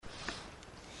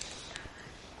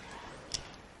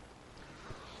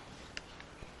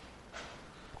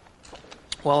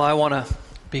Well, I want to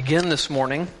begin this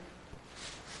morning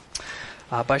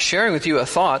by sharing with you a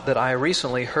thought that I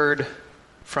recently heard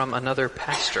from another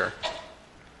pastor.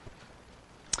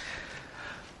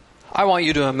 I want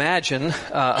you to imagine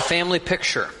a family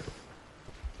picture.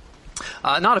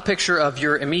 Not a picture of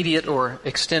your immediate or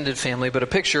extended family, but a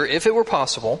picture, if it were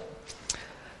possible,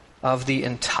 of the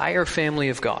entire family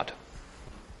of God,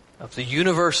 of the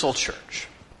universal church,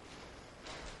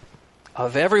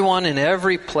 of everyone in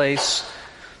every place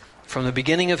from the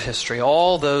beginning of history,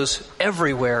 all those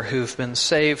everywhere who've been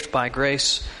saved by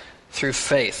grace through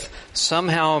faith.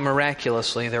 Somehow,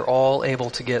 miraculously, they're all able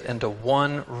to get into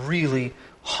one really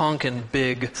honkin'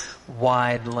 big,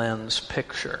 wide lens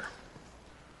picture.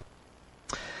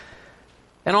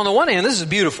 And on the one hand, this is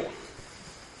beautiful.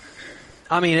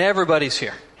 I mean, everybody's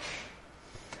here.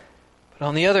 But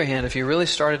on the other hand, if you really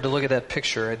started to look at that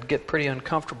picture, it'd get pretty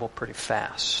uncomfortable pretty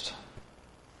fast.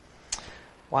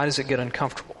 Why does it get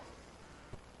uncomfortable?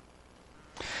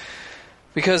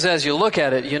 Because as you look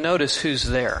at it, you notice who's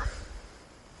there.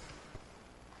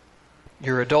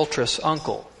 Your adulterous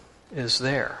uncle is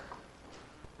there.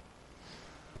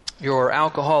 Your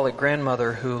alcoholic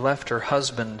grandmother who left her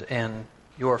husband and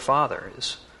your father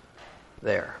is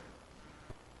there.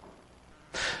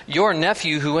 Your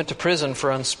nephew who went to prison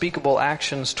for unspeakable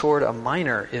actions toward a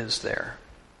minor is there.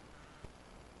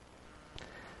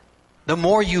 The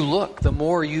more you look, the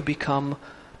more you become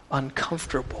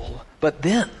uncomfortable. But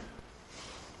then,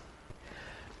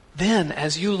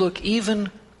 as you look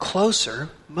even closer,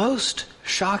 most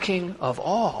shocking of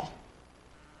all,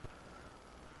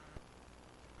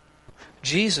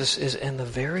 Jesus is in the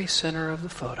very center of the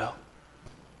photo,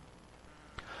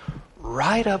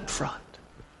 right up front,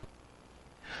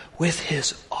 with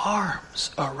his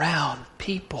arms around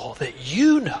people that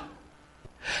you know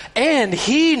and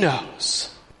he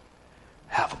knows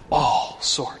have all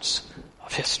sorts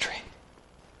of history.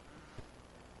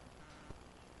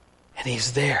 And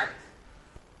he's there.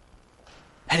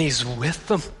 And he's with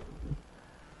them.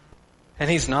 And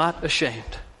he's not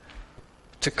ashamed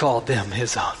to call them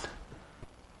his own.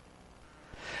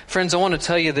 Friends, I want to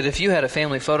tell you that if you had a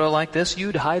family photo like this,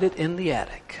 you'd hide it in the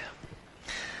attic.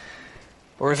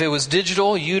 Or if it was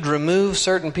digital, you'd remove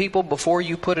certain people before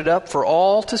you put it up for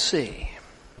all to see.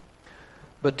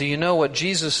 But do you know what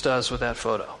Jesus does with that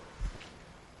photo?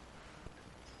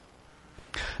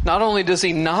 Not only does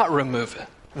he not remove it,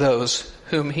 those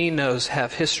whom he knows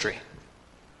have history,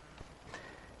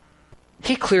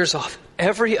 he clears off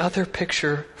every other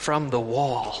picture from the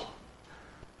wall.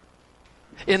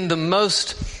 In the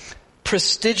most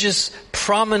prestigious,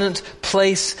 prominent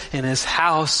place in his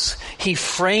house, he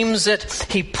frames it,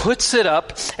 he puts it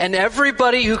up, and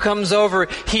everybody who comes over,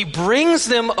 he brings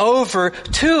them over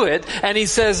to it, and he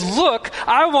says, look,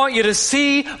 I want you to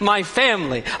see my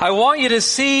family. I want you to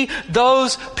see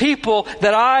those people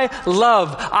that I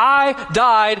love. I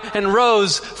died and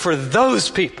rose for those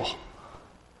people.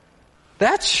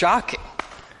 That's shocking.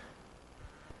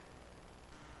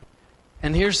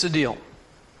 And here's the deal.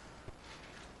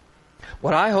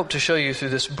 What I hope to show you through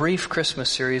this brief Christmas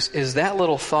series is that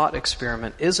little thought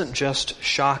experiment isn't just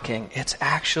shocking. It's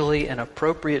actually an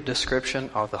appropriate description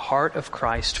of the heart of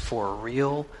Christ for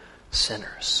real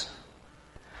sinners.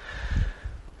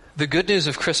 The good news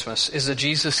of Christmas is that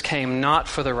Jesus came not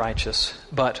for the righteous,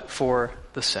 but for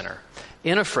the sinner.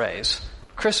 In a phrase,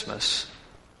 Christmas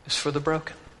is for the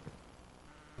broken.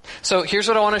 So here's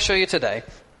what I want to show you today.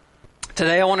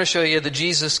 Today I want to show you that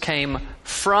Jesus came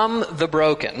from the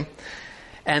broken.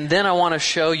 And then I want to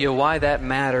show you why that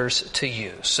matters to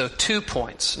you. So 2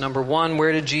 points. Number 1,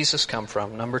 where did Jesus come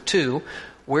from? Number 2,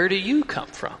 where do you come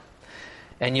from?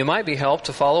 And you might be helped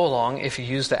to follow along if you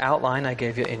use the outline I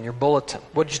gave you in your bulletin.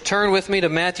 Would you turn with me to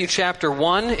Matthew chapter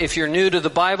 1? If you're new to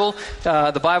the Bible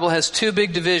has 2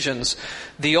 big divisions.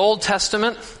 The Old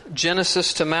Testament,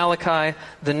 Genesis to Malachi.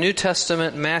 The New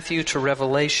Testament, Matthew to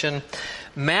Revelation.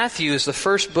 Matthew is the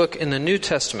first book in the New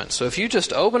Testament. So if you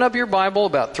just open up your Bible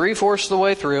about 3/4 of the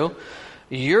way through,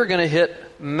 you're going to hit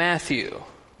Matthew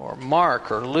or Mark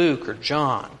or Luke or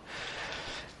John.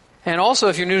 And also,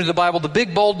 if you're new to the Bible, the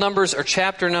big bold numbers are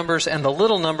chapter numbers and the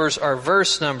little numbers are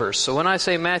verse numbers. So when I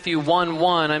say Matthew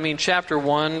 1:1, I mean chapter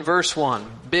 1, verse 1.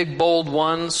 Big bold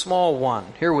 1, small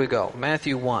 1. Here we go.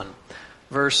 Matthew 1,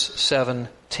 verse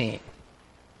 17.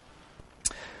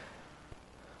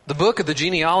 The book of the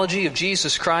genealogy of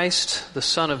Jesus Christ, the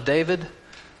son of David,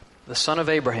 the son of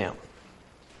Abraham.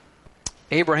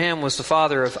 Abraham was the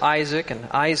father of Isaac, and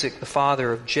Isaac the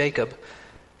father of Jacob,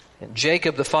 and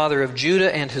Jacob the father of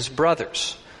Judah and his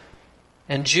brothers,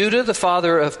 and Judah the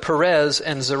father of Perez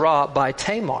and Zerah by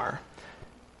Tamar,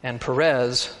 and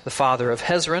Perez the father of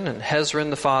Hezron, and Hezron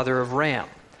the father of Ram,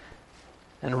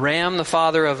 and Ram the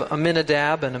father of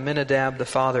Amminadab, and Amminadab the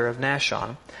father of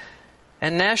Nahshon,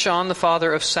 and Nahshon the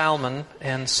father of Salmon,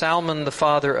 and Salmon the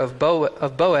father of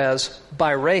Boaz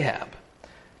by Rahab,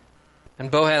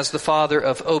 and Boaz the father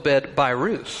of Obed by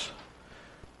Ruth,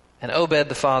 and Obed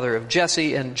the father of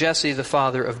Jesse, and Jesse the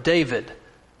father of David,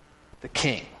 the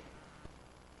king.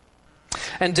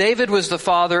 And David was the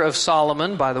father of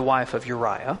Solomon by the wife of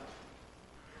Uriah,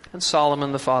 and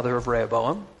Solomon the father of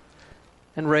Rehoboam,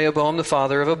 and Rehoboam the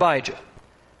father of Abijah,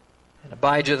 and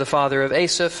Abijah the father of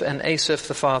Asaph, and Asaph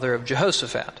the father of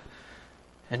Jehoshaphat,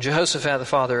 and Jehoshaphat the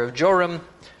father of Joram,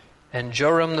 and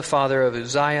Joram the father of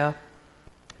Uzziah,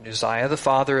 and Uzziah the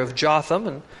father of Jotham,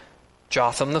 and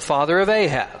Jotham the father of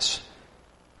Ahaz,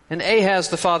 and Ahaz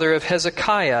the father of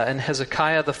Hezekiah, and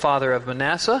Hezekiah the father of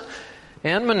Manasseh,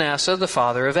 and Manasseh the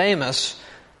father of Amos,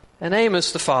 and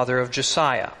Amos the father of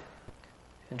Josiah,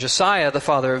 and Josiah the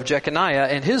father of Jeconiah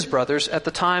and his brothers at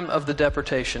the time of the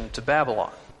deportation to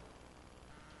Babylon.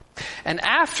 And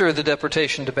after the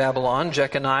deportation to Babylon,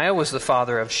 Jeconiah was the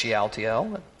father of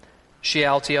Shealtiel, and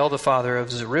Shealtiel the father of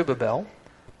Zerubbabel,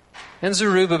 and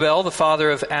Zerubbabel the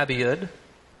father of Abiud,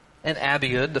 and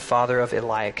Abiud the father of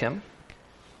Eliakim,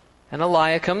 and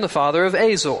Eliakim the father of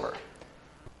Azor,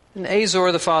 and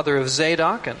Azor the father of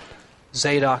Zadok, and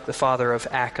Zadok the father of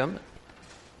Achim,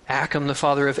 Achim the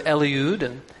father of Eliud,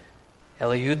 and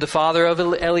Eliud the father of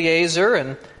Eleazar,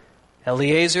 and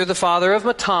Eleazar the father of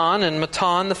Matan, and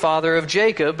Matan the father of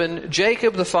Jacob, and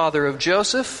Jacob the father of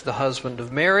Joseph, the husband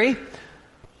of Mary,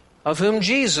 of whom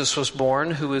Jesus was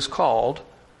born, who is called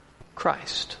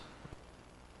Christ.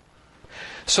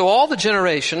 So all the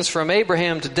generations from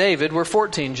Abraham to David were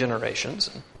 14 generations.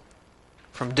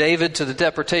 From David to the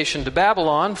deportation to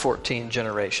Babylon, 14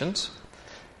 generations.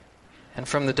 And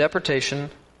from the deportation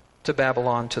to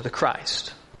Babylon to the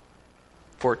Christ,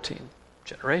 14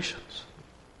 generations.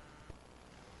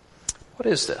 What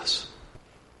is this?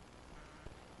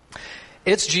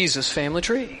 It's Jesus' family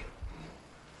tree.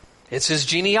 It's his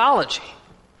genealogy.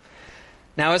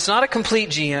 Now, it's not a complete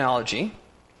genealogy.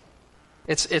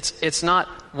 It's not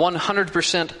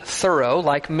 100% thorough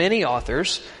like many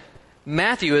authors.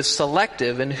 Matthew is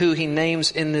selective in who he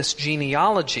names in this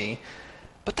genealogy,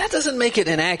 but that doesn't make it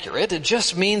inaccurate. It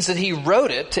just means that he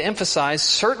wrote it to emphasize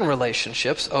certain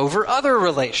relationships over other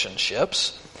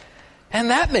relationships.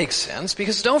 And that makes sense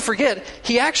because don't forget,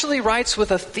 he actually writes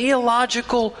with a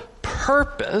theological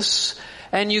purpose,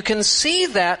 and you can see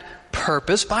that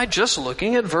purpose by just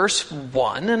looking at verse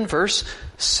 1 and verse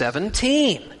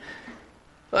 17.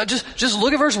 Just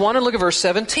look at verse 1 and look at verse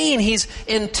 17. He's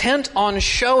intent on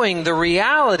showing the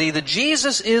reality that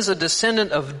Jesus is a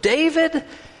descendant of David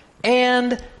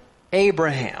and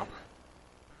Abraham,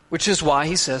 which is why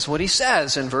he says what he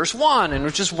says in verse 1, and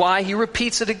which is why he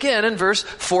repeats it again in verse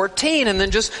 14, and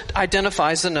then just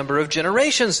identifies the number of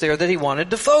generations there that he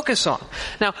wanted to focus on.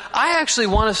 Now, I actually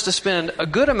want us to spend a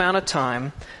good amount of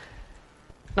time,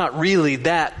 not really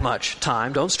that much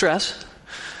time, don't stress,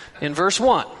 in verse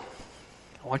 1.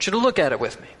 I want you to look at it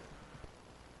with me.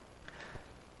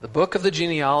 The book of the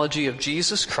genealogy of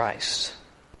Jesus Christ,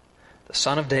 the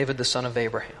son of David, the son of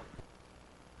Abraham.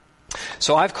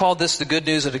 So I've called this the good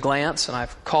news at a glance, and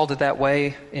I've called it that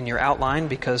way in your outline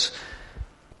because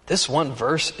this one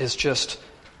verse is just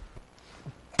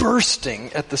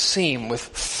bursting at the seam with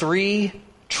 3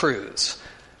 truths.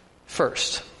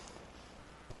 First,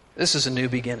 this is a new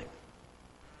beginning.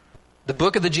 The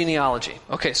book of the genealogy.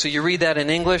 Okay, so you read that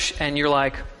in English and you're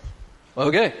like,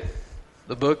 okay,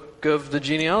 the book of the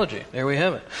genealogy. There we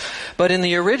have it. But in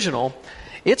the original,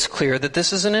 it's clear that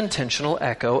this is an intentional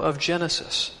echo of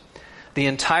Genesis. The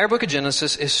entire book of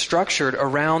Genesis is structured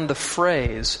around the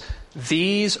phrase,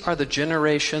 these are the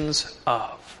generations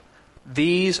of.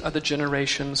 These are the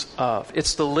generations of.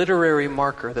 It's the literary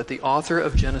marker that the author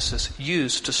of Genesis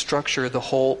used to structure the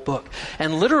whole book.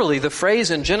 And literally the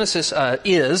phrase in Genesis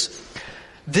is,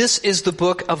 this is the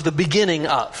book of the beginning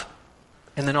of.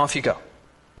 And then off you go.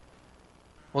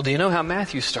 Well, do you know how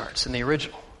Matthew starts in the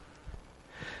original?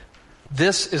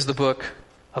 This is the book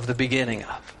of the beginning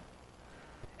of.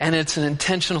 And it's an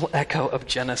intentional echo of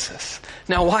Genesis.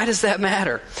 Now, why does that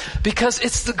matter? Because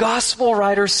it's the gospel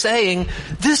writer saying,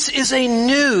 this is a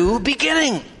new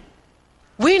beginning.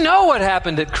 We know what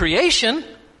happened at creation.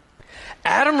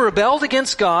 Adam rebelled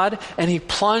against God, and he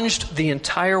plunged the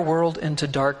entire world into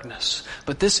darkness.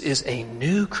 But this is a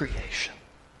new creation.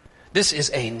 This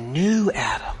is a new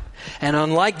Adam. And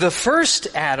unlike the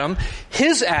first Adam,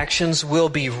 his actions will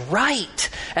be right.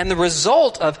 And the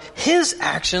result of his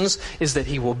actions is that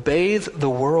he will bathe the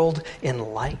world in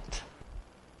light.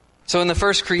 So in the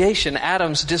first creation,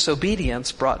 Adam's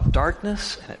disobedience brought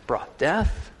darkness and it brought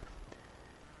death.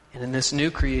 And in this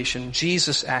new creation,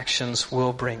 Jesus' actions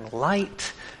will bring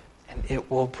light and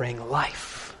it will bring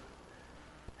life.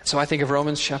 And so I think of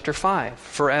Romans chapter 5.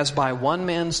 For as by one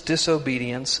man's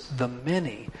disobedience the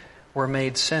many were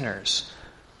made sinners,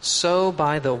 so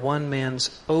by the one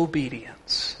man's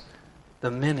obedience the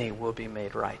many will be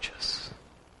made righteous.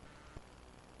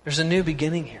 There's a new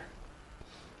beginning here.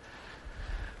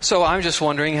 So I'm just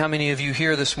wondering how many of you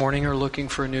here this morning are looking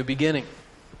for a new beginning.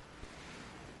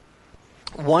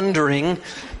 Wondering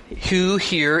who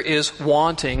here is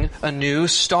wanting a new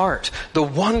start. The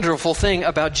wonderful thing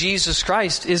about Jesus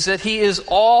Christ is that He is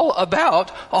all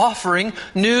about offering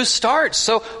new starts.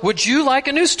 So would you like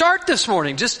a new start this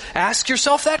morning? Just ask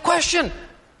yourself that question.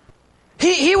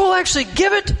 He will actually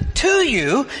give it to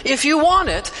you if you want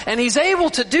it. And He's able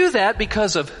to do that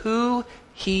because of who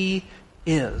He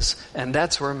is. And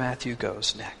that's where Matthew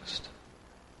goes next.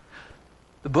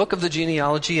 The book of the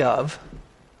genealogy of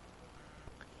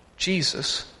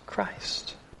Jesus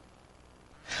Christ.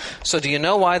 So do you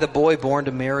know why the boy born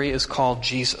to Mary is called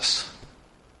Jesus?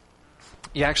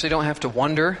 You actually don't have to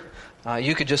wonder.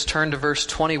 You could just turn to verse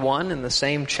 21 in the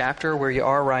same chapter where you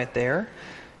are right there.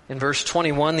 In verse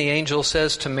 21, the angel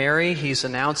says to Mary, he's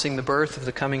announcing the birth of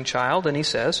the coming child, and he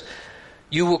says,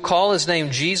 "You will call his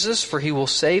name Jesus, for he will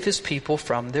save his people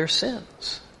from their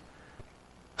sins."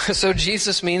 So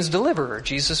Jesus means deliverer.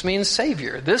 Jesus means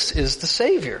Savior. This is the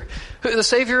Savior. The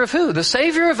Savior of who? The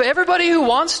Savior of everybody who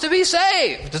wants to be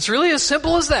saved. It's really as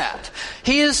simple as that.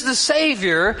 He is the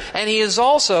Savior, and He is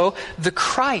also the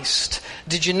Christ.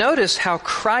 Did you notice how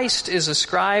Christ is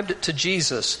ascribed to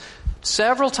Jesus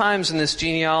several times in this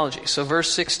genealogy? So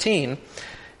verse 16,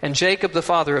 "And Jacob the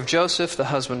father of Joseph, the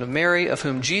husband of Mary, of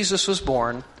whom Jesus was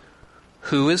born,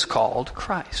 who is called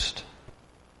Christ."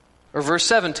 Or verse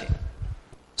 17,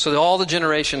 "So all the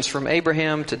generations from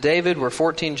Abraham to David were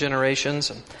 14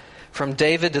 generations, and from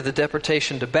David to the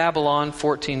deportation to Babylon,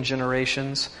 14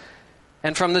 generations,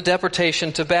 and from the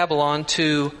deportation to Babylon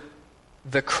to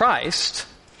the Christ,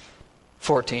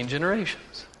 14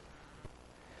 generations."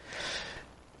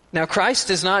 Now, Christ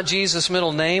is not Jesus'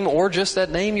 middle name or just that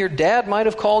name your dad might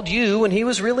have called you when he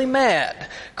was really mad.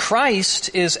 Christ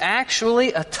is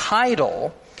actually a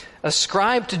title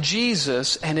ascribed to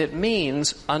Jesus, and it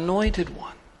means anointed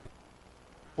one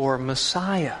or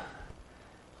Messiah.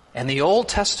 And the Old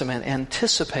Testament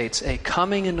anticipates a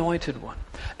coming anointed one,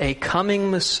 a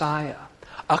coming Messiah,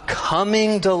 a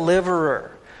coming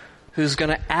deliverer who's going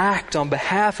to act on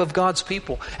behalf of God's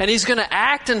people. And He's going to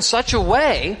act in such a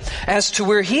way as to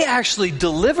where He actually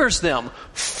delivers them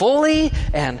fully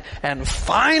and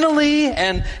finally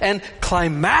and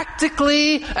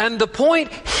climactically. And the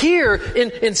point here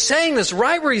in saying this,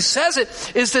 right where He says it,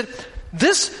 is that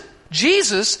this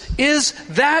Jesus is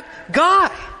that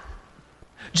guy.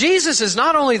 Jesus is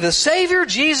not only the Savior,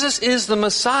 Jesus is the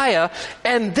Messiah.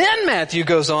 And then Matthew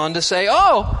goes on to say,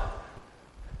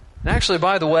 and actually,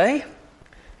 by the way,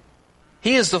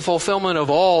 He is the fulfillment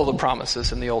of all the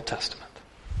promises in the Old Testament.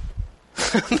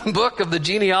 The book of the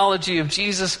genealogy of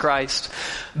Jesus Christ,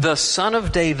 the son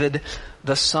of David,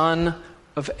 the son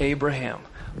of Abraham.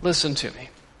 Listen to me.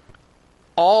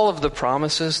 All of the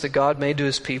promises that God made to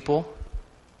His people,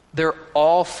 they're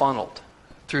all funneled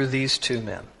through these two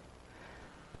men.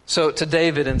 So to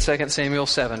David in 2 Samuel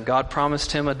 7, God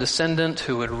promised him a descendant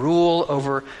who would rule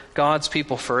over God's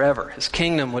people forever. His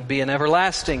kingdom would be an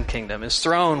everlasting kingdom. His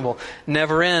throne will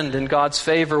never end, and God's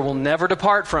favor will never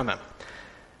depart from him.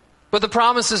 But the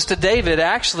promises to David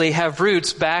actually have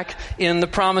roots back in the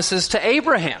promises to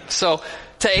Abraham. So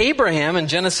to Abraham in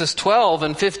Genesis 12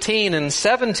 and 15 and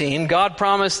 17, God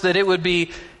promised that it would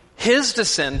be his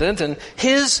descendant and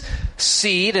his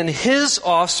seed and his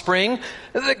offspring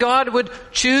that God would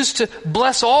choose to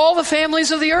bless all the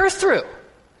families of the earth through.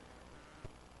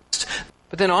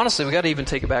 But then honestly, we got to even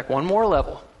take it back one more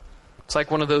level. It's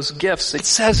like one of those gifts. It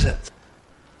says it.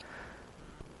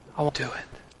 I won't do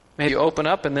it. Maybe you open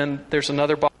up and then there's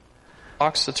another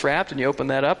box that's wrapped, and you open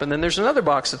that up and then there's another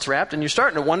box that's wrapped, and you're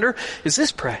starting to wonder, is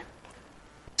this pray?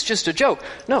 It's just a joke.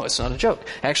 No, it's not a joke.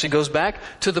 It actually goes back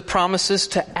to the promises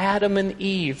to Adam and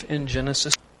Eve in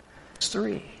Genesis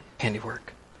 3.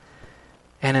 Handiwork.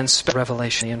 And in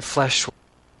Revelation, in flesh.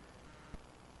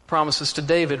 Promises to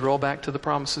David roll back to the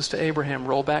promises to Abraham,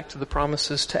 roll back to the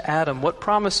promises to Adam. What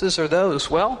promises are those?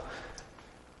 Well,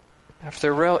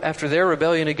 after their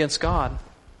rebellion against God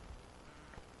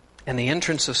and the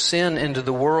entrance of sin into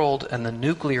the world and the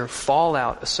nuclear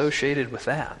fallout associated with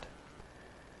that,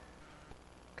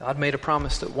 God made a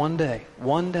promise that one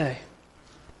day,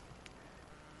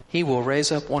 He will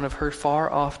raise up one of her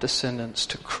far-off descendants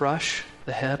to crush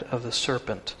the head of the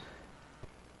serpent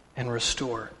and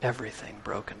restore everything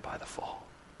broken by the fall.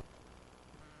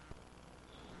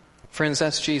 Friends,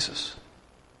 that's Jesus.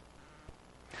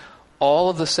 All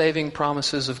of the saving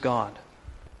promises of God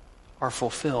are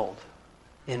fulfilled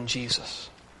in Jesus.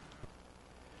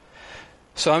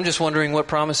 So I'm just wondering what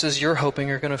promises you're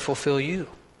hoping are going to fulfill you.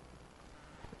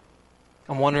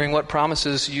 I'm wondering what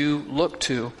promises you look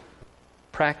to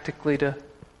practically to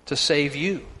save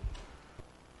you.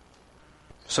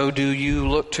 So do you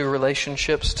look to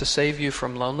relationships to save you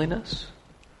from loneliness?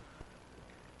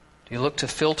 Do you look to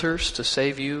filters to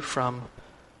save you from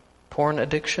porn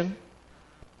addiction?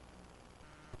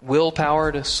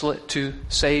 Willpower to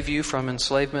save you from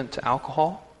enslavement to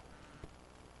alcohol?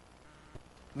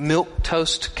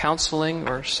 Milquetoast counseling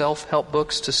or self-help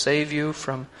books to save you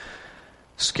from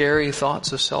scary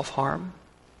thoughts of self-harm?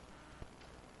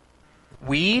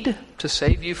 Weed to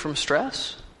save you from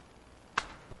stress?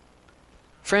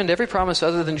 Friend, every promise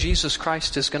other than Jesus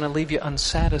Christ is going to leave you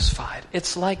unsatisfied.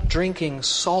 It's like drinking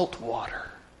salt water.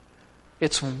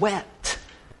 It's wet,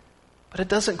 but it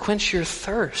doesn't quench your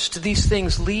thirst. These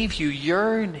things leave you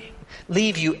yearning,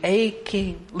 leave you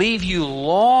aching, leave you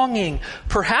longing.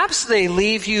 Perhaps they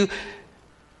leave you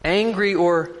angry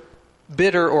or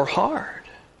bitter or hard.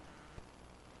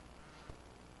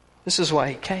 This is why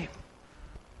He came.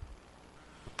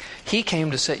 He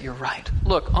came to set you right.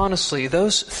 Look, honestly,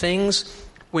 those things,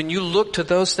 when you look to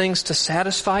those things to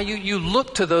satisfy you, you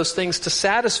look to those things to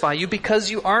satisfy you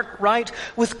because you aren't right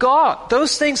with God.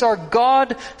 Those things are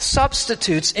God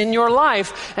substitutes in your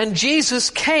life. And Jesus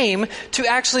came to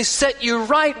actually set you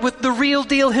right with the real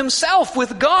deal Himself,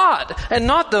 with God, and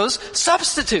not those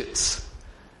substitutes.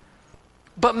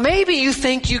 But maybe you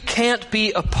think you can't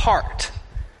be a part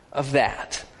of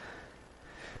that.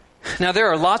 Now, there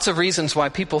are lots of reasons why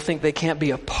people think they can't be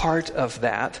a part of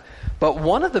that, but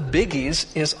one of the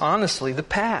biggies is honestly the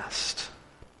past.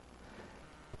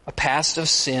 A past of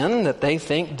sin that they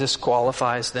think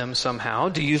disqualifies them somehow.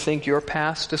 Do you think your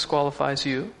past disqualifies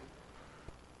you?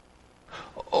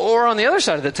 Or on the other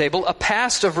side of the table, a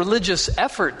past of religious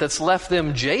effort that's left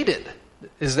them jaded.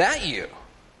 Is that you?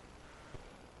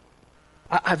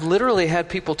 I've literally had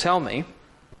people tell me,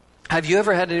 have you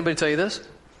ever had anybody tell you this?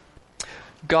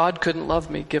 God couldn't love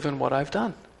me given what I've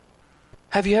done.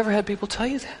 Have you ever had people tell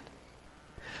you that?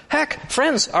 Heck,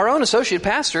 friends, our own associate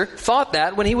pastor thought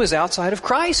that when he was outside of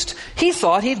Christ. He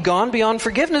thought he'd gone beyond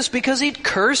forgiveness because he'd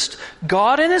cursed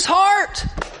God in his heart.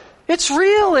 It's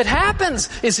real. It happens.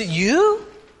 Is it you?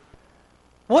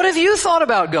 What have you thought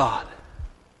about God?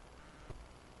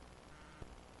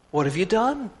 What have you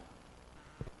done?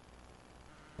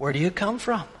 Where do you come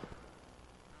from?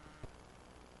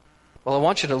 Well, I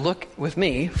want you to look with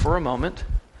me for a moment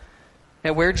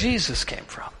at where Jesus came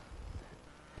from.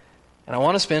 And I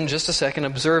want to spend just a second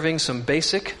observing some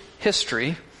basic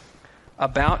history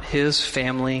about His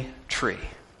family tree.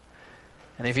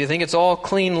 And if you think it's all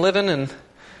clean living and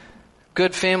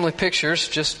good family pictures,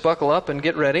 just buckle up and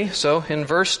get ready. So in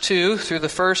verse 2 through the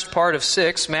first part of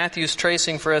 6, Matthew's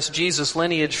tracing for us Jesus'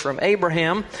 lineage from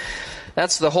Abraham.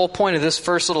 That's the whole point of this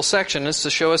first little section, is to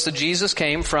show us that Jesus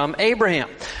came from Abraham.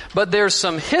 But there's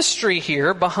some history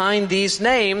here behind these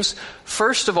names.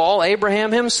 First of all,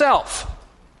 Abraham himself.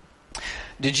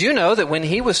 Did you know that when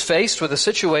he was faced with a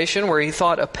situation where he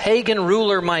thought a pagan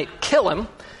ruler might kill him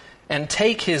and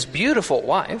take his beautiful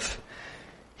wife,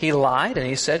 he lied and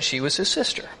he said she was his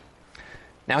sister?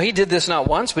 Now, he did this not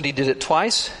once, but he did it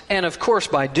twice. And of course,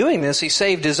 by doing this, he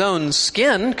saved his own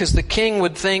skin, because the king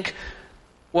would think,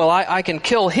 well, I can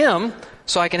kill him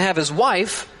so I can have his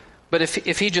wife, but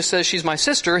if he just says she's my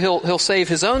sister, he'll save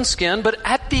his own skin, but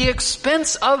at the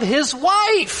expense of his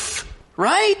wife,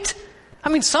 right? I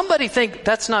mean, somebody think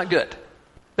that's not good.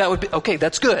 That would be, okay,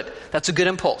 that's good. That's a good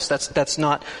impulse. That's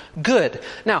not good.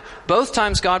 Now, both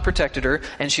times God protected her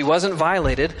and she wasn't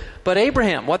violated, but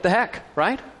Abraham, what the heck,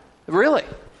 right? Really?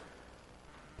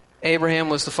 Abraham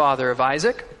was the father of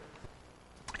Isaac,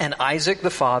 and Isaac the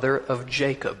father of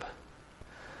Jacob.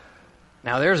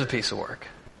 Now there's a piece of work.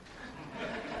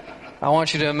 I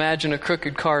want you to imagine a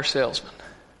crooked car salesman.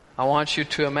 I want you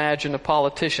to imagine a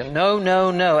politician.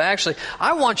 No. Actually,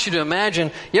 I want you to imagine,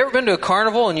 you ever been to a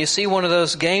carnival and you see one of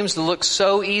those games that looks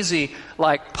so easy,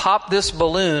 like pop this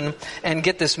balloon and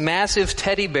get this massive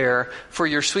teddy bear for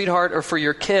your sweetheart or for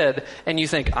your kid, and you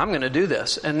think, I'm going to do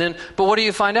this. But what do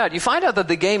you find out? You find out that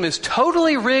the game is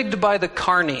totally rigged by the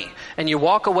carny, and you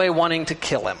walk away wanting to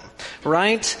kill him.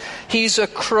 right? He's a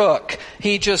crook.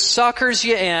 He just suckers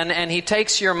you in and he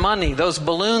takes your money. Those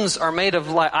balloons are made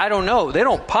of I don't know. They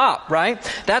don't pop, right?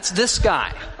 That's this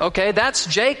guy, okay? That's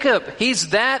Jacob. He's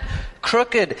that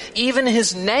crooked. Even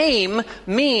his name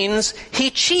means he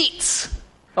cheats,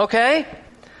 okay?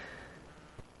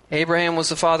 Abraham was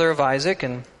the father of Isaac,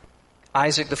 and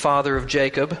Isaac the father of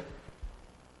Jacob,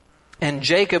 and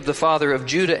Jacob the father of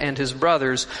Judah and his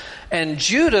brothers, and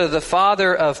Judah the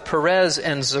father of Perez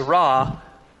and Zerah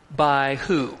by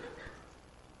who?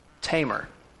 Tamar.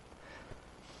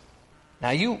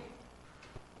 Now you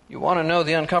want to know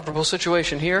the uncomfortable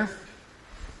situation here?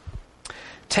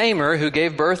 Tamar, who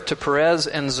gave birth to Perez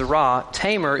and Zerah,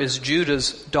 Tamar is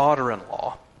Judah's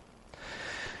daughter-in-law.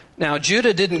 Now,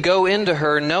 Judah didn't go into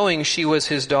her knowing she was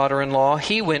his daughter-in-law.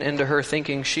 He went into her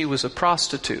thinking she was a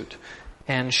prostitute,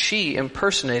 and she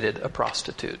impersonated a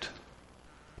prostitute.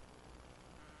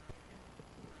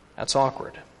 That's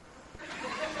awkward.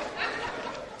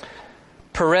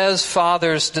 Perez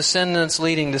fathers descendants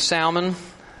leading to Salmon.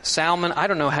 Salmon, I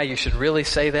don't know how you should really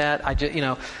say that.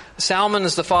 Salmon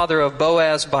is the father of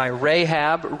Boaz by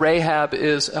Rahab. Rahab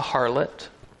is a harlot.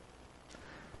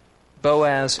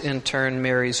 Boaz, in turn,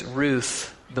 marries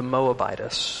Ruth, the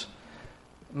Moabitess.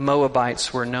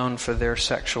 Moabites were known for their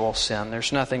sexual sin.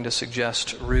 There's nothing to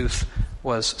suggest Ruth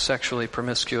was sexually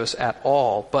promiscuous at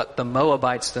all, but the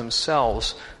Moabites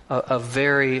themselves, a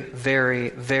very, very,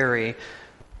 very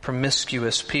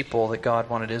promiscuous people that God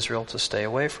wanted Israel to stay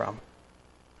away from.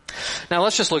 Now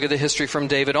let's just look at the history from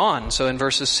David on. So in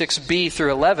verses 6b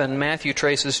through 11, Matthew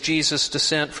traces Jesus'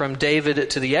 descent from David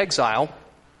to the exile.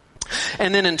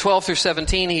 And then in 12 through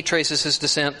 17, he traces his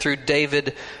descent through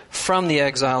David from the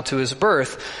exile to his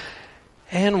birth.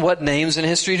 And what names in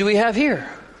history do we have here?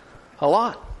 A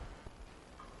lot.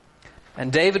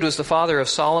 And David was the father of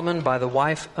Solomon by the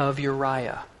wife of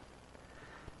Uriah.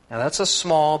 Now that's a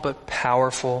small but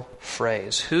powerful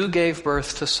phrase. Who gave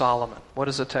birth to Solomon? What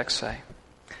does the text say?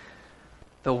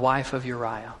 The wife of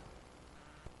Uriah.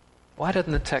 Why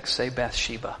didn't the text say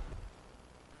Bathsheba?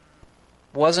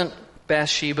 Wasn't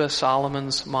Bathsheba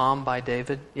Solomon's mom by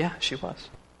David? Yeah, she was.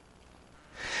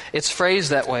 It's phrased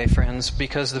that way, friends,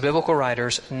 because the biblical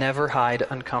writers never hide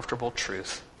uncomfortable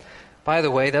truth. By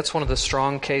the way, that's one of the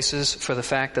strong cases for the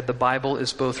fact that the Bible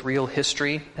is both real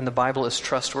history and the Bible is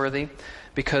trustworthy,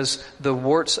 because the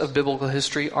warts of biblical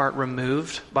history aren't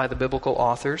removed by the biblical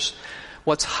authors.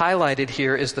 What's highlighted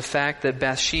here is the fact that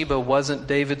Bathsheba wasn't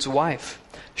David's wife.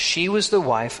 She was the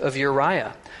wife of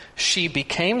Uriah. She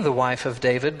became the wife of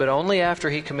David, but only after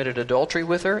he committed adultery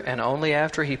with her and only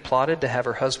after he plotted to have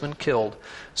her husband killed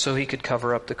so he could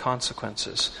cover up the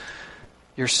consequences.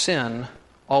 Your sin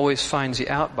always finds you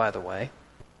out, by the way.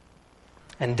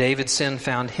 And David's sin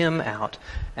found him out,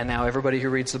 and now everybody who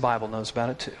reads the Bible knows about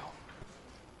it too.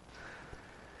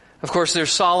 Of course,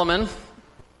 there's Solomon,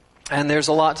 and there's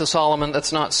a lot to Solomon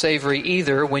that's not savory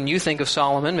either. When you think of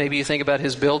Solomon, maybe you think about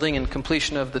his building and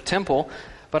completion of the temple,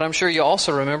 but I'm sure you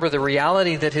also remember the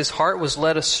reality that his heart was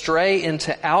led astray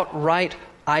into outright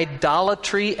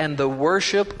idolatry and the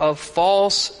worship of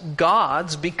false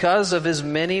gods because of his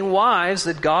many wives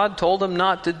that God told him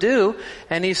not to do.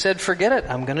 And he said, forget it,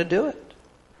 I'm going to do it.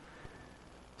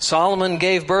 Solomon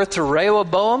gave birth to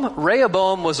Rehoboam.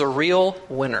 Rehoboam was a real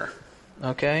winner.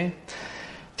 Okay?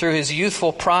 Through his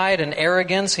youthful pride and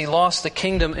arrogance, he lost the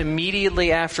kingdom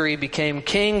immediately after he became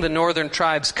king. The northern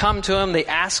tribes come to him. They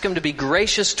ask him to be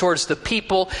gracious towards the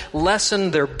people, lessen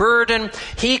their burden.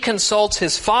 He consults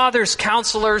his father's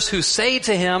counselors who say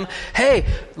to him, hey,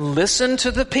 listen to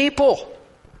the people.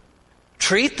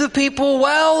 Treat the people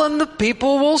well and the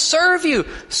people will serve you.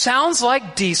 Sounds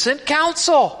like decent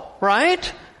counsel,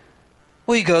 right?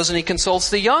 Well, he goes and he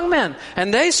consults the young men.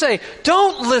 And they say,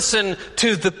 don't listen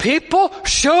to the people.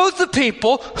 Show the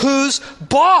people who's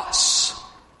boss.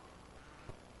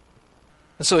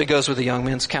 And so he goes with the young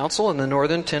men's council, and the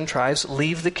northern 10 tribes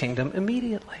leave the kingdom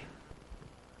immediately.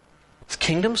 The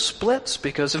kingdom splits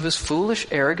because of his foolish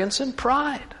arrogance and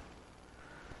pride.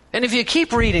 And if you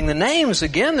keep reading the names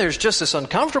again, there's just this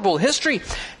uncomfortable history.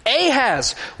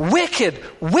 Ahaz, wicked,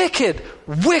 wicked,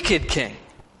 wicked king.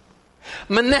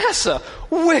 Manasseh,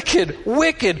 wicked,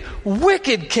 wicked,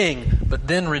 wicked king, but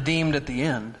then redeemed at the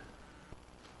end.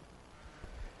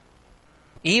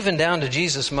 Even down to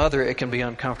Jesus' mother, it can be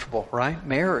uncomfortable, right?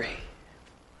 Mary.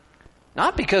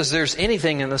 Not because there's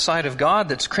anything in the sight of God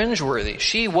that's cringeworthy.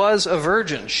 She was a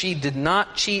virgin. She did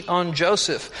not cheat on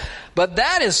Joseph. But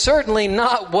that is certainly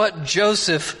not what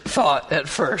Joseph thought at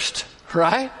first,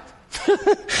 right?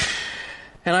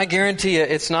 And I guarantee you,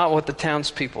 it's not what the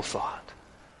townspeople thought.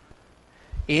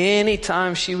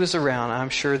 Anytime she was around, I'm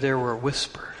sure there were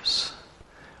whispers.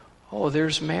 Oh,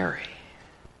 there's Mary.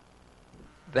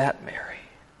 That Mary,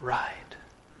 right.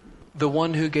 The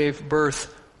one who gave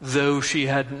birth, though she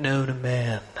hadn't known a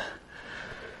man.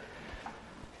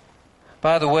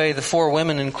 By the way, the 4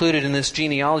 women included in this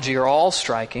genealogy are all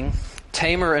striking.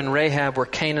 Tamar and Rahab were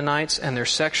Canaanites, and their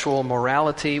sexual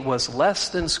morality was less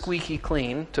than squeaky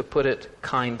clean, to put it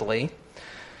kindly.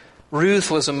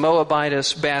 Ruth was a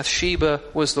Moabitess. Bathsheba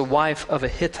was the wife of a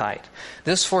Hittite.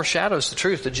 This foreshadows the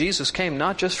truth that Jesus came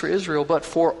not just for Israel, but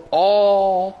for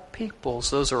all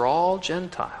peoples. Those are all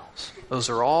Gentiles. Those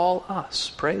are all us.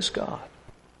 Praise God.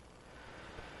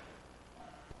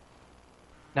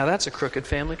 Now that's a crooked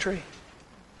family tree.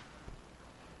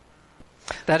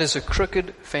 That is a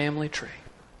crooked family tree.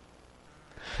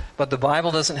 But the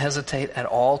Bible doesn't hesitate at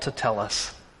all to tell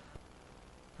us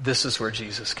this is where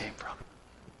Jesus came from.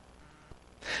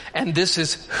 And this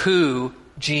is who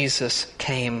Jesus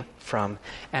came from.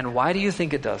 And why do you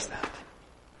think it does that?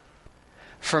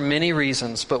 For many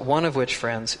reasons, but one of which,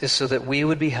 friends, is so that we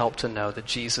would be helped to know that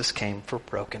Jesus came for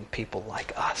broken people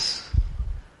like us.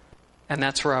 And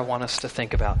that's where I want us to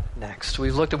think about next.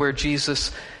 We've looked at where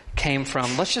Jesus came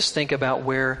from. Let's just think about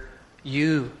where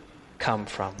you come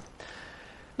from.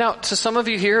 Now, to some of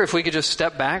you here, if we could just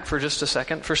step back for just a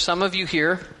second. For some of you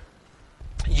here,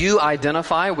 you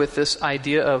identify with this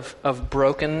idea of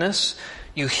brokenness.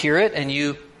 You hear it and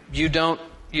you don't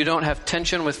have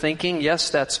tension with thinking, yes,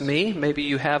 that's me. Maybe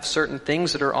you have certain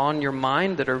things that are on your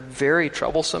mind that are very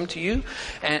troublesome to you.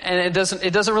 And it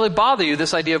doesn't really bother you,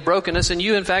 this idea of brokenness, and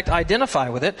you in fact identify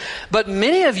with it. But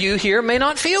many of you here may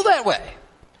not feel that way.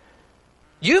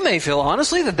 You may feel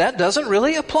honestly that doesn't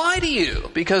really apply to you,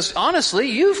 because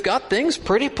honestly, you've got things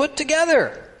pretty put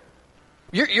together.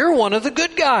 You're one of the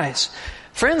good guys.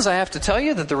 Friends, I have to tell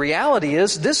you that the reality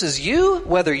is this is you,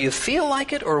 whether you feel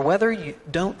like it or whether you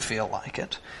don't feel like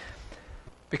it.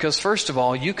 Because first of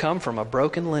all, you come from a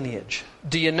broken lineage.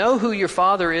 Do you know who your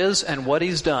father is and what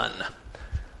he's done?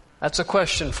 That's a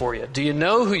question for you. Do you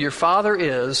know who your father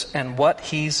is and what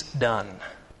he's done?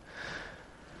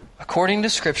 According to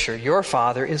Scripture, your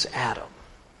father is Adam.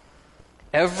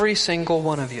 Every single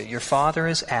one of you, your father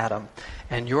is Adam.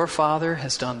 And your father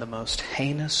has done the most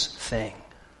heinous thing.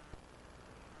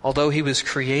 Although he was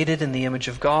created in the image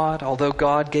of God, although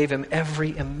God gave him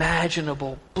every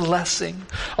imaginable blessing,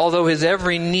 although his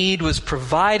every need was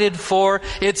provided for,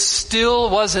 it still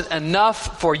wasn't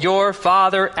enough for your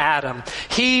father Adam.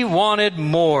 He wanted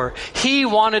more. He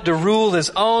wanted to rule his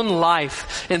own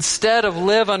life instead of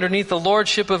live underneath the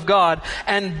lordship of God.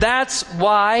 And that's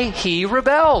why he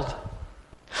rebelled.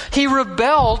 He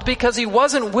rebelled because he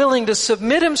wasn't willing to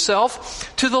submit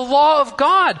himself to the law of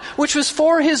God, which was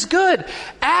for his good.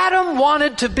 Adam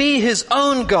wanted to be his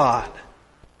own God.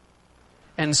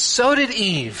 And so did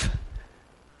Eve.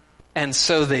 And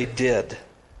so they did.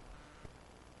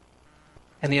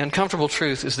 And the uncomfortable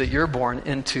truth is that you're born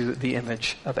into the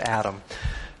image of Adam.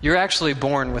 You're actually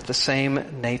born with the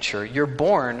same nature. You're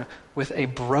born with a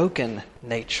broken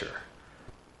nature.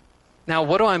 Now,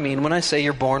 what do I mean when I say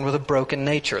you're born with a broken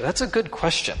nature? That's a good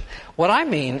question. What I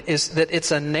mean is that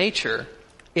it's a nature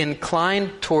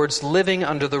inclined towards living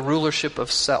under the rulership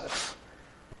of self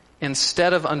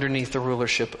instead of underneath the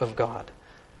rulership of God.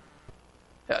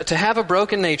 To have a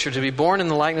broken nature, to be born in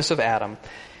the likeness of Adam,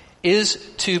 is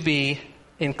to be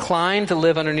inclined to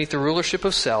live underneath the rulership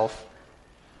of self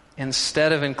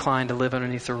instead of inclined to live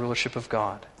underneath the rulership of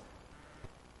God.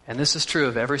 And this is true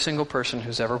of every single person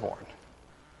who's ever born.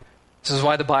 This is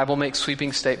why the Bible makes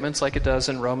sweeping statements like it does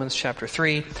in Romans chapter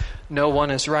 3. No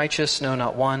one is righteous, no,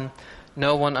 not one.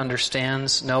 No one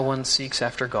understands, no one seeks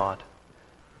after God.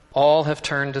 All have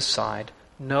turned aside.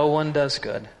 No one does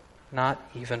good, not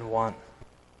even one.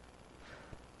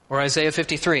 Or Isaiah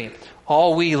 53.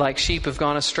 All we like sheep have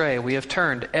gone astray. We have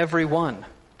turned every one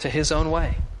to his own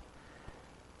way.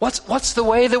 What's the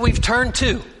way that we've turned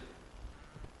to?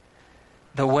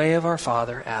 The way of our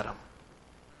father Adam.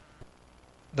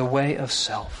 The way of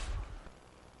self.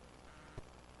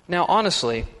 Now,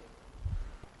 honestly,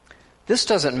 this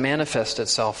doesn't manifest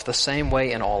itself the same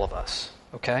way in all of us,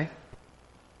 okay?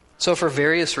 So for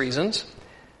various reasons,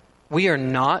 we are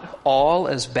not all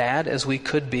as bad as we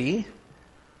could be.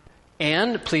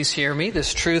 And, please hear me,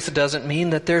 this truth doesn't mean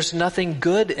that there's nothing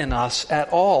good in us at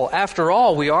all. After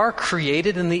all, we are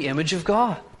created in the image of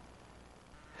God.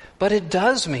 But it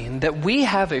does mean that we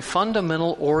have a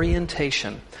fundamental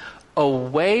orientation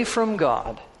away from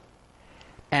God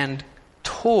and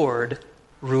toward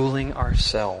ruling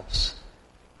ourselves.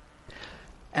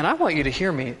 And I want you to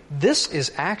hear me. This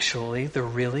is actually the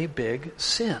really big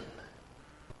sin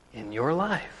in your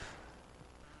life.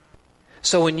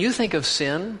 So when you think of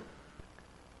sin,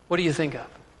 what do you think of?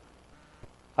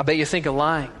 I bet you think of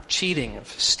lying, of cheating, of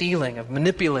stealing, of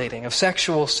manipulating, of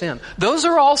sexual sin. Those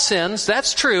are all sins,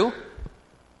 that's true.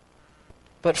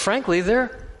 But frankly,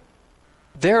 they're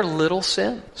little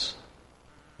sins,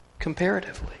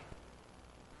 comparatively.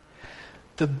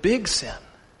 The big sin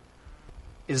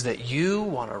is that you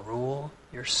want to rule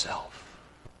yourself.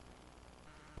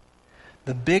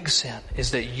 The big sin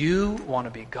is that you want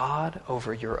to be God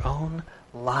over your own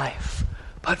life.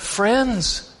 But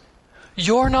friends,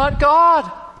 you're not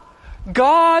God.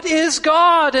 God is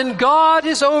God, and God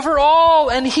is over all,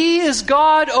 and He is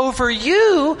God over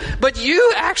you, but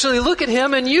you actually look at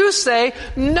Him and you say,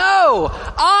 no,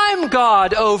 I'm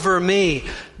God over me.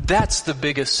 That's the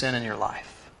biggest sin in your life.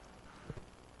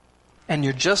 And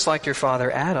you're just like your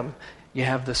father Adam. You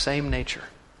have the same nature.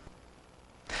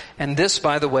 And this,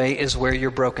 by the way, is where your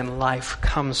broken life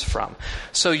comes from.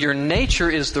 So your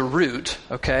nature is the root,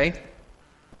 okay?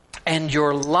 And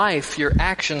your life, your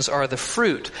actions are the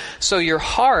fruit. So your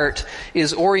heart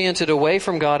is oriented away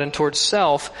from God and towards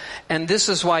self. And this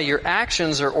is why your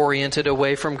actions are oriented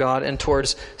away from God and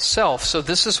towards self. So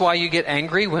this is why you get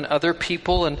angry when other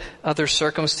people and other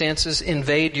circumstances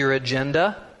invade your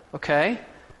agenda. Okay?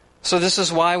 So this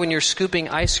is why when you're scooping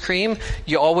ice cream,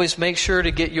 you always make sure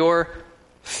to get your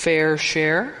fair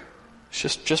share.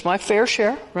 It's just my fair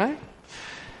share, right?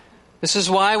 This is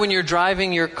why when you're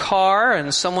driving your car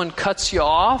and someone cuts you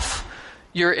off,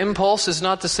 your impulse is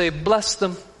not to say, bless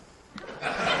them.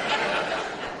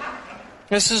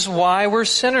 This is why we're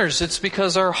sinners. It's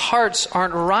because our hearts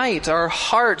aren't right. Our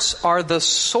hearts are the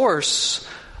source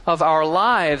of our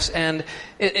lives. And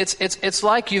it's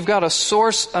like you've got a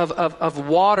source of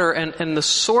water and the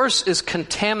source is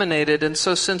contaminated. And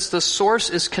so since the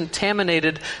source is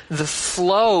contaminated, the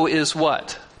flow is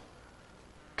what?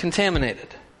 Contaminated.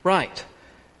 Right.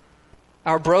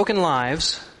 Our broken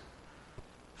lives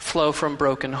flow from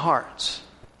broken hearts.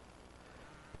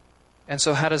 And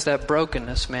so how does that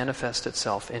brokenness manifest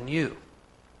itself in you?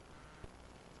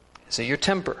 Is it your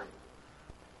temper?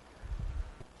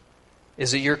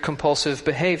 Is it your compulsive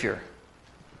behavior?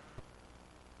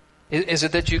 Is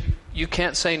it that you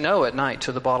can't say no at night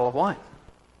to the bottle of wine?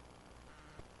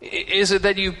 Is it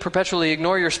that you perpetually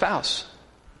ignore your spouse?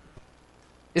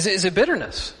 Is it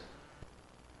bitterness?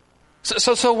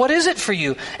 So what is it for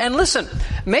you? And listen,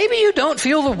 maybe you don't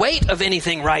feel the weight of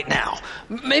anything right now.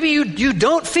 Maybe you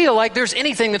don't feel like there's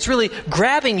anything that's really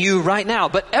grabbing you right now.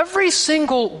 But every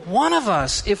single one of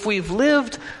us, if we've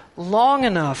lived long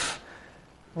enough,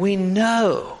 we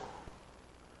know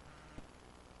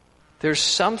there's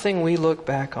something we look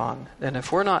back on. And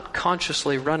if we're not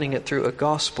consciously running it through a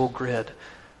gospel grid,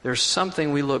 there's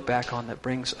something we look back on that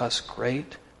brings us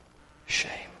great shame.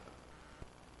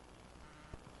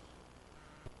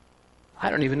 I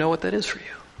don't even know what that is for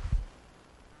you.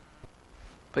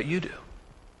 But you do.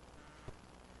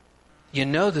 You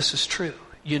know this is true.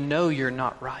 You know you're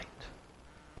not right.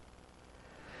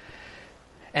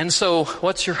 And so,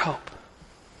 what's your hope?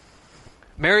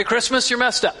 Merry Christmas, you're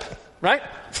messed up, right?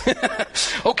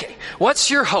 Okay, what's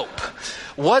your hope?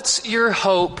 What's your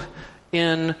hope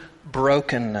in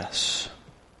brokenness?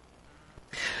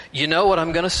 You know what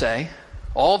I'm going to say.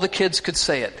 All the kids could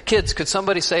say it. Kids, could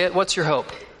somebody say it? What's your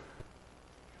hope?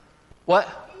 What?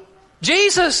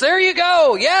 Jesus, there you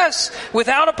go. Yes,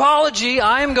 without apology,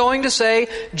 I am going to say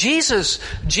Jesus.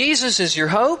 Jesus is your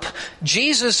hope.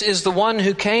 Jesus is the one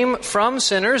who came from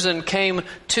sinners and came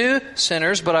to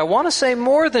sinners. But I want to say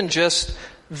more than just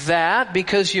that,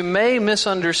 because you may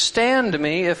misunderstand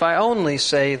me if I only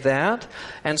say that.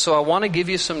 And so I want to give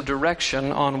you some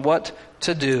direction on what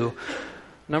to do.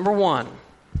 Number one,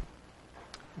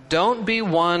 don't be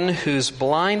one who's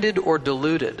blinded or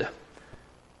deluded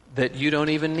that you don't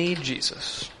even need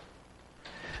Jesus.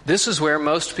 This is where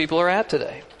most people are at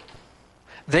today.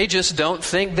 They just don't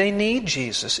think they need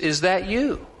Jesus. Is that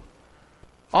you?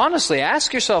 Honestly,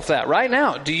 ask yourself that right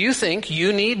now. Do you think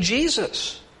you need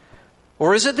Jesus?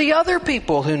 Or is it the other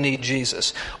people who need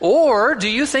Jesus? Or do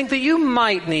you think that you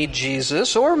might need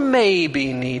Jesus, or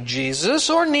maybe need Jesus,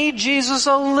 or need Jesus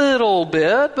a little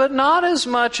bit, but not as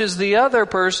much as the other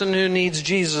person who needs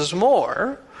Jesus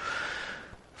more?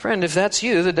 Friend, if that's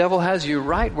you, the devil has you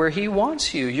right where he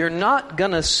wants you. You're not going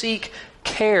to seek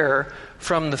care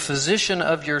from the physician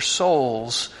of your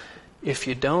souls if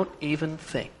you don't even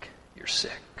think you're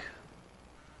sick.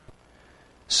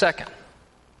 Second,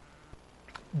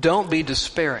 don't be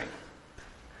despairing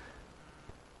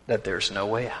that there's no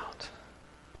way out.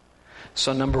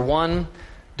 So number one,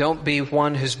 don't be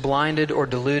one who's blinded or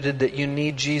deluded that you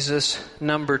need Jesus.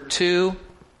 Number two,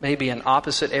 maybe an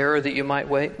opposite error that you might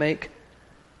make.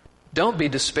 Don't be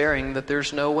despairing that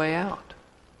there's no way out.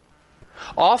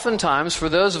 Oftentimes, for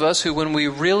those of us who, when we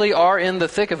really are in the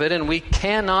thick of it and we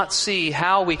cannot see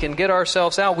how we can get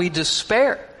ourselves out, we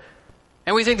despair.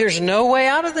 And we think there's no way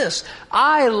out of this.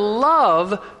 I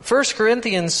love 1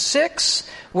 Corinthians 6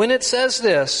 when it says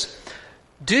this,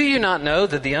 "Do you not know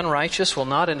that the unrighteous will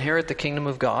not inherit the kingdom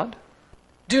of God?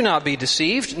 Do not be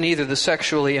deceived, neither the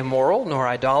sexually immoral, nor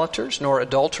idolaters, nor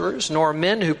adulterers, nor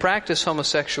men who practice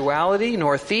homosexuality,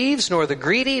 nor thieves, nor the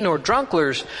greedy, nor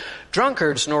drunkards,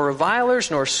 nor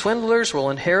revilers, nor swindlers will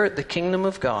inherit the kingdom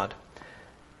of God."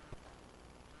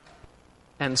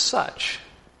 And such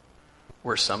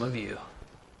were some of you.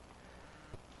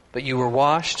 But you were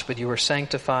washed, but you were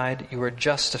sanctified, you were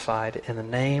justified in the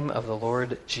name of the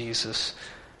Lord Jesus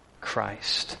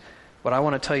Christ. What I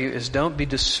want to tell you is don't be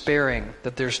despairing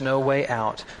that there's no way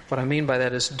out. What I mean by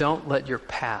that is don't let your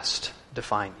past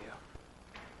define you.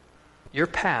 Your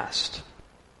past,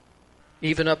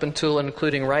 even up until and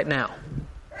including right now,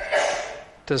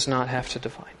 does not have to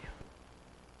define you.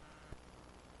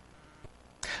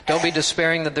 Don't be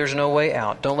despairing that there's no way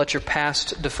out. Don't let your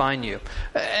past define you.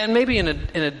 And maybe in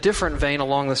a different vein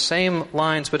along the same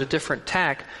lines but a different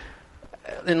tack,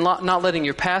 in not letting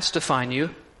your past define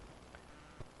you,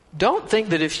 don't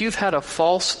think that if you've had a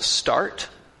false start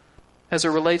as it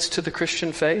relates to the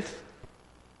Christian faith,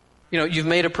 you've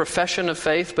made a profession of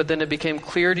faith, but then it became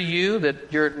clear to you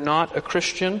that you're not a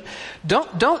Christian.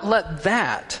 Don't let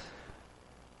that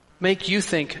make you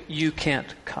think you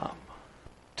can't come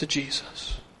to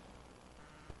Jesus.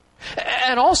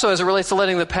 And also, as it relates to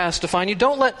letting the past define you,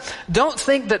 don't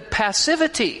think that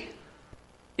passivity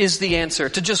is the answer,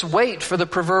 to just wait for the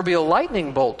proverbial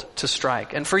lightning bolt to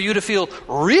strike and for you to feel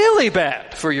really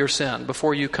bad for your sin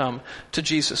before you come to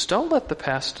Jesus. Don't let the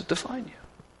past define you.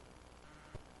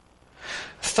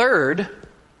 Third,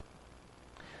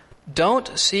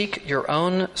 don't seek your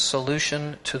own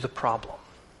solution to the problem.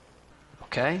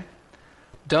 Okay?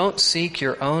 Don't seek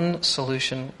your own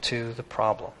solution to the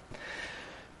problem.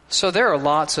 So there are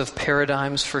lots of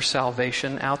paradigms for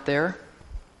salvation out there.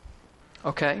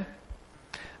 Okay?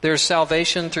 There's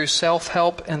salvation through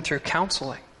self-help and through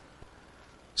counseling.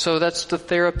 So that's the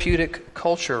therapeutic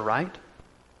culture, right?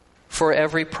 For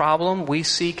every problem, we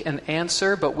seek an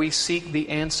answer, but we seek the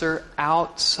answer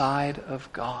outside of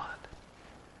God.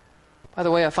 By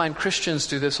the way, I find Christians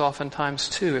do this oftentimes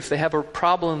too. If they have a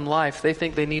problem in life, they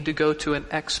think they need to go to an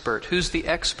expert. Who's the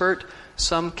expert?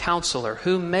 Some counselor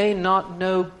who may not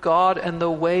know God and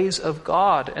the ways of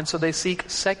God. And so they seek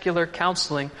secular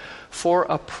counseling for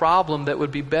a problem that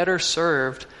would be better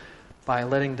served by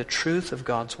letting the truth of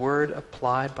God's Word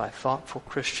applied by thoughtful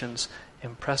Christians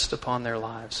impressed upon their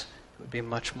lives. It would be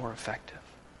much more effective.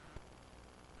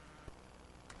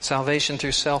 Salvation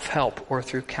through self-help or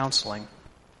through counseling.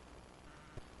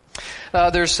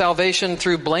 There's salvation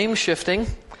through blame shifting.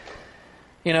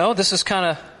 This is kind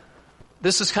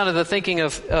of the thinking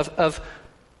of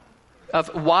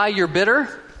why you're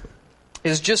bitter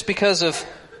is just because of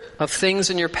things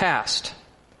in your past.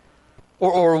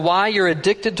 Or why you're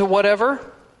addicted to whatever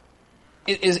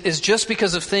is just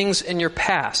because of things in your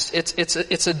past.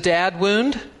 It's a dad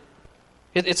wound.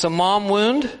 It's a mom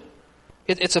wound.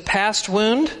 It's a past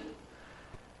wound.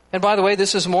 And by the way,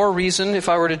 this is more reason, if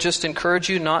I were to just encourage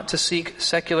you not to seek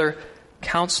secular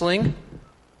counseling.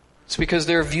 It's because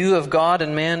their view of God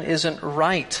and man isn't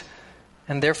right,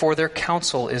 and therefore their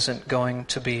counsel isn't going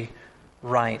to be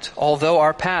right. Although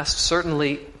our past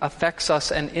certainly affects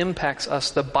us and impacts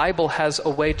us, the Bible has a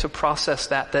way to process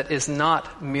that is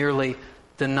not merely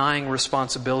denying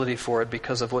responsibility for it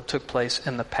because of what took place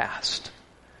in the past.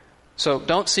 So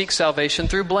don't seek salvation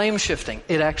through blame shifting.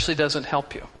 It actually doesn't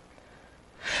help you.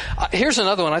 Here's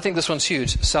another one. I think this one's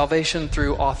huge. Salvation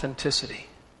through authenticity.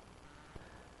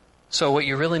 So what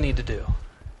you really need to do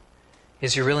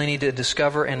is you really need to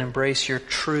discover and embrace your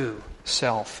true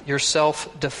self, your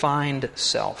self-defined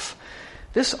self.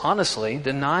 This honestly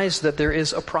denies that there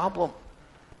is a problem.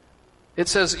 It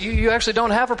says you actually don't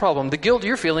have a problem. The guilt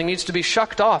you're feeling needs to be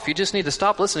shucked off. You just need to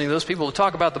stop listening to those people who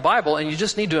talk about the Bible, and you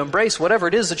just need to embrace whatever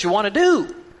it is that you want to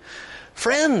do.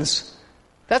 Friends,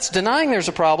 that's denying there's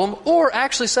a problem, or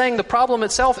actually saying the problem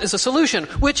itself is a solution,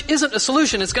 which isn't a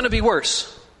solution. It's going to be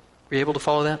worse. Are you able to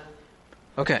follow that?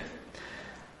 Okay.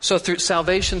 So through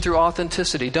salvation through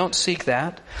authenticity, don't seek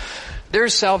that.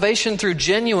 There's salvation through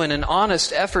genuine and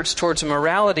honest efforts towards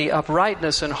morality,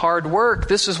 uprightness, and hard work.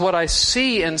 This is what I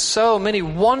see in so many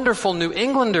wonderful New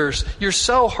Englanders. You're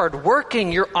so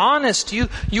hardworking, you're honest, you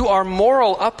are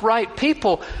moral, upright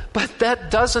people. But that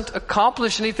doesn't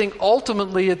accomplish anything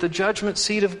ultimately at the judgment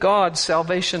seat of God.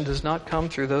 Salvation does not come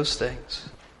through those things.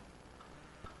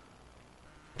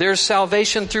 There's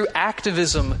salvation through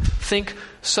activism. Think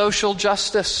social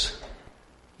justice.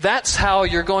 That's how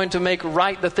you're going to make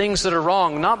right the things that are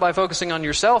wrong, not by focusing on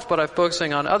yourself, but by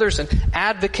focusing on others and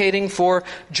advocating for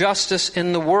justice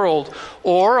in the world.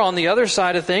 Or, on the other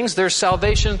side of things, there's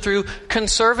salvation through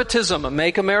conservatism.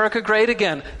 Make America great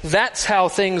again. That's how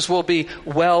things will be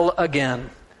well again.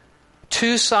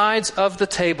 Two sides of the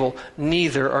table,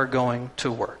 neither are going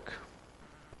to work.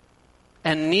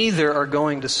 And neither are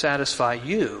going to satisfy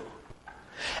you.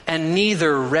 And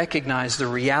neither recognize the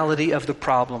reality of the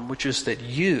problem, which is that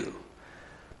you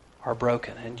are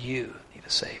broken and you need a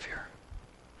Savior.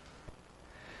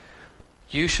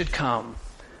 You should come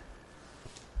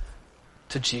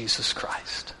to Jesus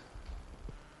Christ.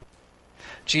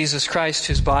 Jesus Christ,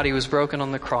 whose body was broken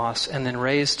on the cross and then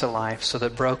raised to life so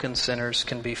that broken sinners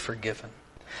can be forgiven.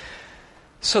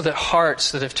 So that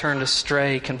hearts that have turned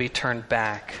astray can be turned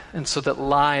back. And so that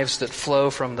lives that flow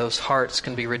from those hearts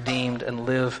can be redeemed and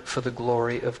live for the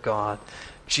glory of God.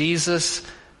 Jesus,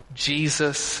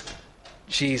 Jesus,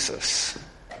 Jesus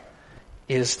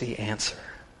is the answer.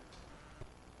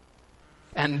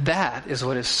 And that is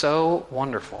what is so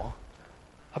wonderful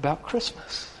about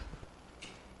Christmas.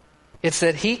 It's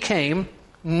that He came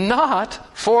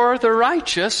not for the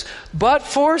righteous, but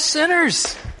for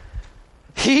sinners.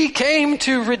 He came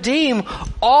to redeem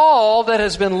all that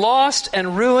has been lost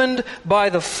and ruined by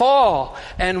the fall.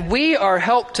 And we are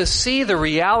helped to see the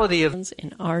reality of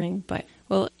in our by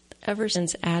well, ever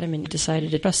since Adam and Eve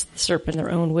decided to trust the serpent in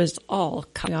their own wisdom, all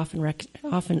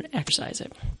often exercise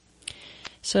it.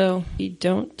 So we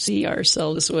don't see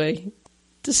ourselves this way,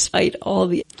 despite all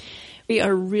the. We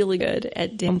are really good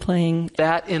at downplaying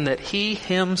that, in that He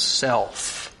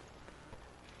Himself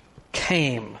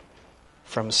came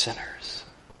from sinners.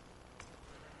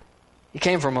 He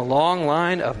came from a long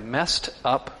line of messed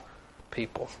up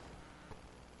people.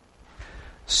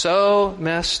 So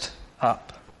messed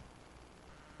up.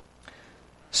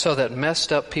 So that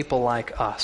messed up people like us